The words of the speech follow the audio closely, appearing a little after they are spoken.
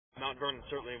Mount Vernon,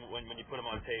 certainly when you put them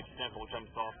on tape, simple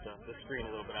jumps off the screen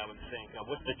a little bit, I would think.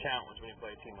 What's the challenge when you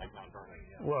play a team like Mount Vernon?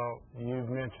 Well, you've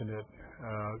mentioned it.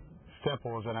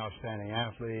 Stemple is an outstanding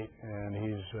athlete, and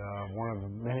he's one of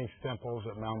the many Stemples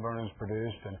that Mount Vernon's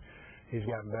produced, and he's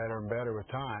gotten better and better with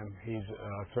time. He's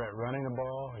a threat running the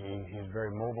ball. He's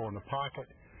very mobile in the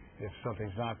pocket. If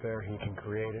something's not there, he can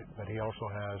create it, but he also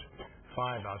has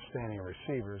 5 outstanding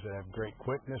receivers that have great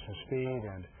quickness and speed,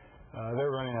 and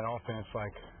they're running that offense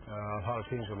like a lot of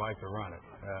teams would like to run it.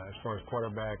 As far as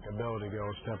quarterback ability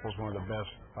goes, Stemple's one of the best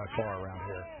by far around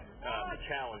here. The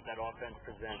challenge that offense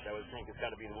presents, I would think, has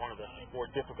got to be one of the more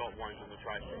difficult ones in the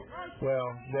Tri-State. Well,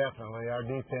 definitely. Our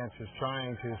defense is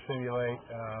trying to simulate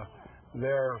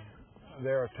their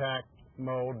attack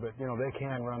mode, but, they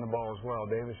can run the ball as well.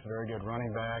 Davis is a very good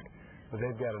running back, but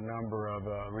they've got a number of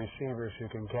receivers who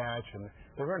can catch, and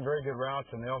they run very good routes,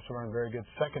 and they also run very good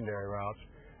secondary routes.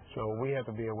 So we have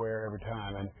to be aware every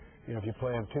time. And, if you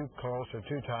play them too close or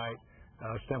too tight,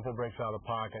 Stemple breaks out of the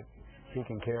pocket. He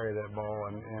can carry that ball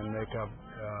and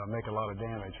make a lot of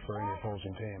damage for any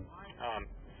opposing team.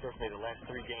 Certainly the last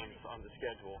 3 games on the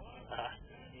schedule,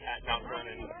 at Mount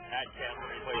Vernon, at Cameron,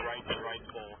 you play Rice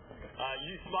Bowl.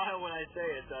 You smile when I say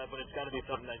it, but it's got to be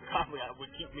something that probably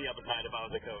would keep me up at night if I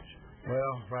was a coach.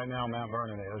 Well, right now Mount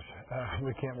Vernon is.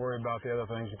 We can't worry about the other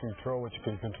things. You can control what you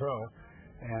can control.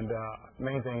 And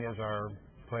main thing is our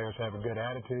players have a good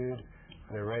attitude.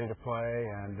 They're ready to play,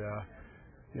 and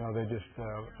they're just,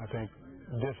 I think,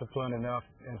 disciplined enough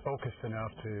and focused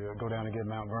enough to go down and give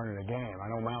Mount Vernon a game.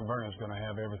 I know Mount Vernon's going to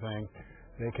have everything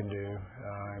they can do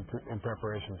in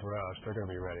preparation for us. They're going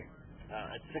to be ready.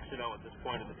 At 6-0 at this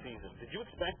point of the season, did you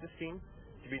expect this team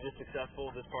to be this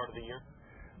successful this part of the year?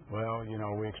 Well,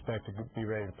 we expect to be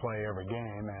ready to play every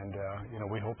game, and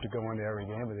we hope to go into every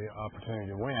game with the opportunity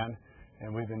to win. And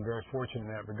we've been very fortunate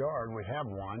in that regard. We have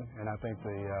won, and I think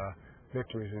the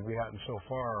victories that we've gotten so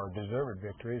far are deserved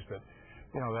victories. But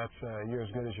that's you're as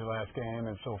good as your last game,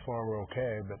 and so far we're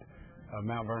okay. But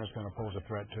Mount Vernon's going to pose a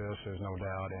threat to us, there's no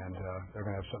doubt, and they're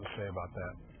going to have something to say about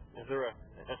that. Is there a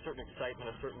certain excitement,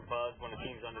 a certain buzz when a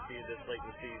team's undefeated this late in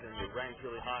the season? It ranks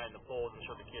really high in the polls. I'm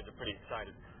sure the kids are pretty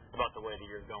excited about the way the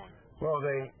year's going. Well,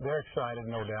 they're excited,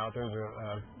 no doubt. There's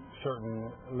a certain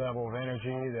level of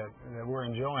energy that we're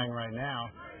enjoying right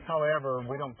now. However,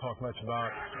 we don't talk much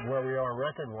about where we are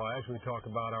record-wise. We talk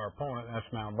about our opponent, that's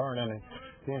Mount Vernon, and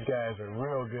these guys are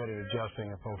real good at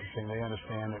adjusting and focusing. They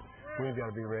understand that we've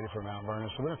got to be ready for Mount Vernon,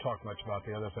 so we don't talk much about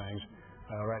the other things.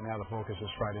 Right now the focus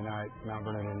is Friday night, Mount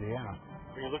Vernon, Indiana.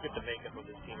 When you look at the makeup of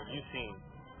this team, have you seen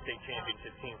state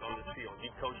championship teams on this field?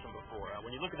 You've coached them before.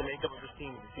 When you look at the makeup of this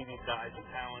team, you see these guys with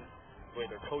talent, where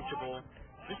they're coachable.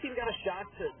 This team got a shot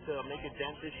to make a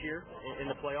dent this year in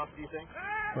the playoffs, do you think?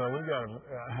 Well, we've got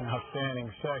an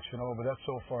outstanding section, but that's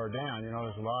so far down.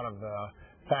 There's a lot of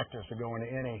factors that go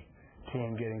into any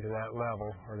team getting to that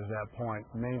level or to that point.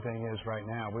 The main thing is right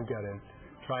now we've got to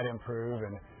try to improve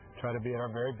and try to be at our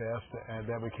very best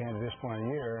that we can at this point of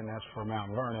the year, and that's for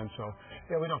Mount Vernon. So,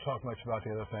 we don't talk much about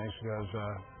the other things because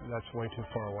that's way too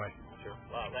far away. Sure.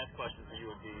 Last question for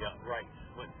you would be Rice.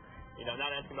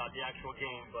 Not asking about the actual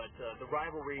game, but the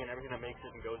rivalry and everything that makes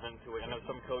it and goes into it. I know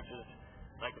some coaches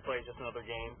like to play just another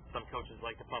game. Some coaches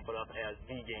like to pump it up as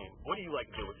the game. What do you like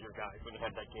to do with your guys when you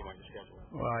have that game on your schedule?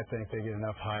 Well, I think they get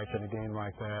enough hype in a game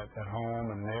like that at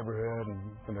home, in the neighborhood, and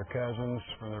from their cousins,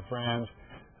 from their friends.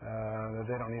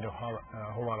 They don't need a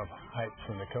whole lot of hype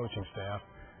from the coaching staff.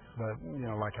 But,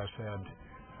 like I said,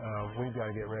 we've got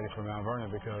to get ready for Mount Vernon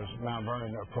because Mount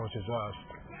Vernon approaches us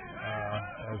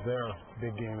as their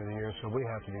big game of the year, so we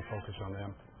have to be focused on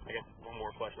them. I guess one more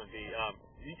question would be,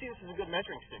 do you see this as a good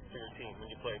measuring stick for your team when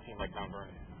you play a team like Mount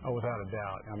Vernon? Oh, without a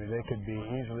doubt. They could be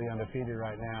easily undefeated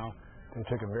right now. They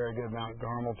took a very good Mount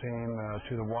Carmel team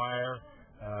to the wire.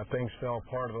 Things fell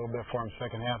apart a little bit for them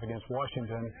second half against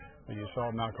Washington, but you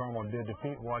saw Mount Carmel did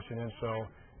defeat Washington, so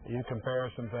you compare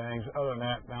some things. Other than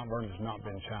that, Mount Vernon has not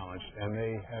been challenged, and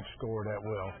they have scored at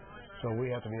will. So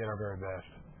we have to be at our very best.